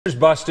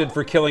Busted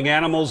for killing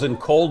animals in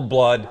cold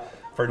blood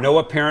for no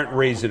apparent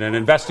reason. And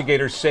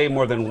investigators say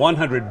more than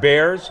 100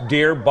 bears,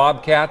 deer,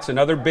 bobcats, and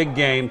other big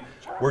game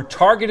were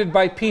targeted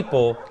by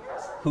people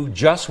who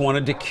just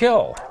wanted to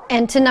kill.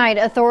 And tonight,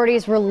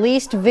 authorities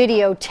released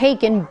video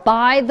taken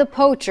by the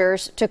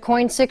poachers to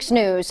KOIN 6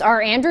 News.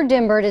 Our Andrew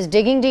Dimbert is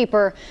digging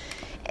deeper.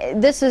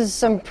 This is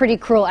some pretty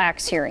cruel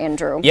acts here,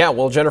 Andrew. Yeah,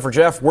 well, Jennifer,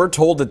 Jeff, we're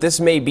told that this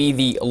may be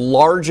the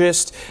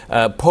largest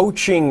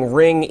poaching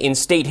ring in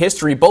state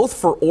history, both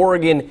for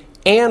Oregon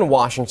and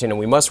Washington. And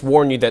we must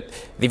warn you that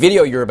the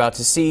video you're about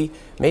to see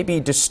may be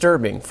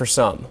disturbing for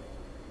some.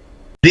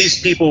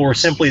 These people were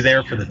simply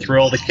there for the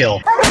thrill of the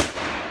kill.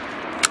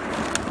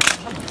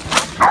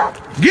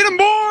 Get him,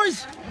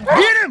 boys!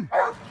 Get him!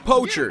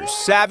 Poachers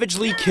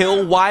savagely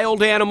kill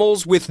wild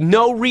animals with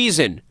no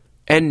reason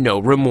and no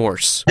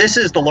remorse. This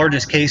is the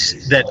largest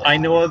case that I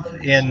know of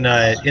in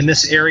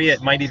this area.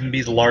 It might even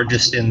be the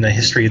largest in the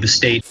history of the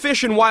state.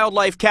 Fish and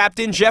Wildlife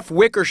Captain Jeff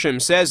Wickersham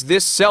says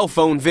this cell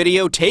phone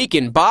video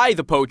taken by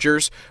the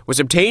poachers was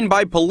obtained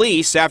by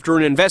police after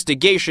an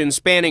investigation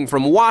spanning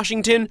from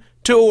Washington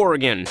to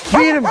Oregon.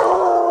 Get him!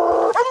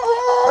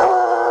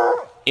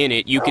 In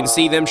it, you can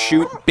see them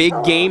shoot big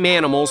game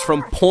animals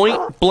from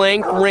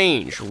point-blank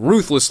range,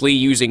 ruthlessly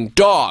using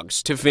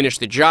dogs to finish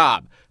the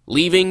job,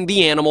 leaving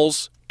the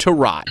animals to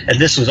rot. And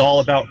this was all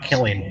about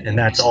killing, and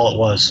that's all it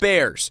was.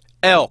 Bears,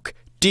 elk,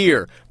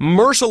 deer,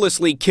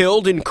 mercilessly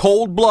killed in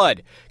cold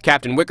blood.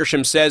 Captain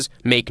Wickersham says,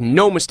 make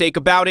no mistake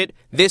about it,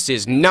 this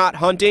is not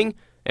hunting,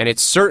 and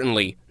it's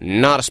certainly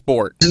not a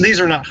sport. These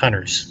are not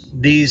hunters.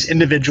 These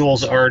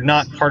individuals are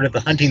not part of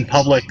the hunting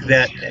public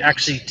that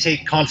actually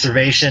take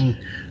conservation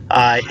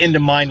into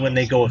mind when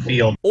they go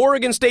afield.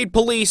 Oregon State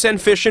Police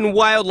and Fish and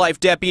Wildlife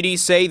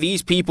deputies say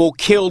these people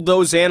killed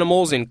those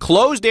animals in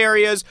closed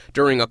areas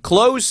during a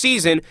closed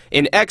season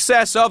in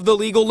excess of the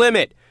legal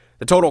limit.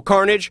 The total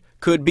carnage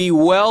could be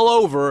well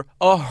over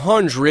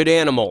 100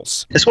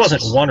 animals. This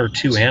wasn't one or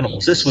two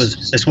animals. This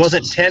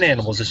wasn't 10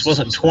 animals. This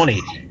wasn't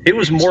 20. It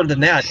was more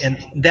than that,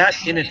 and that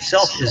in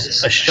itself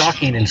is a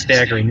shocking and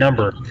staggering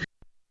number.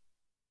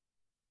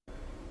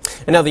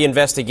 And now the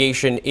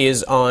investigation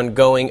is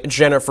ongoing.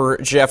 Jennifer,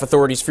 Jeff,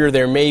 authorities fear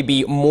there may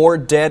be more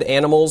dead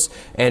animals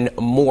and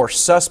more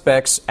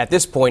suspects. At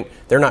this point,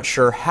 they're not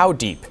sure how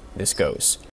deep this goes.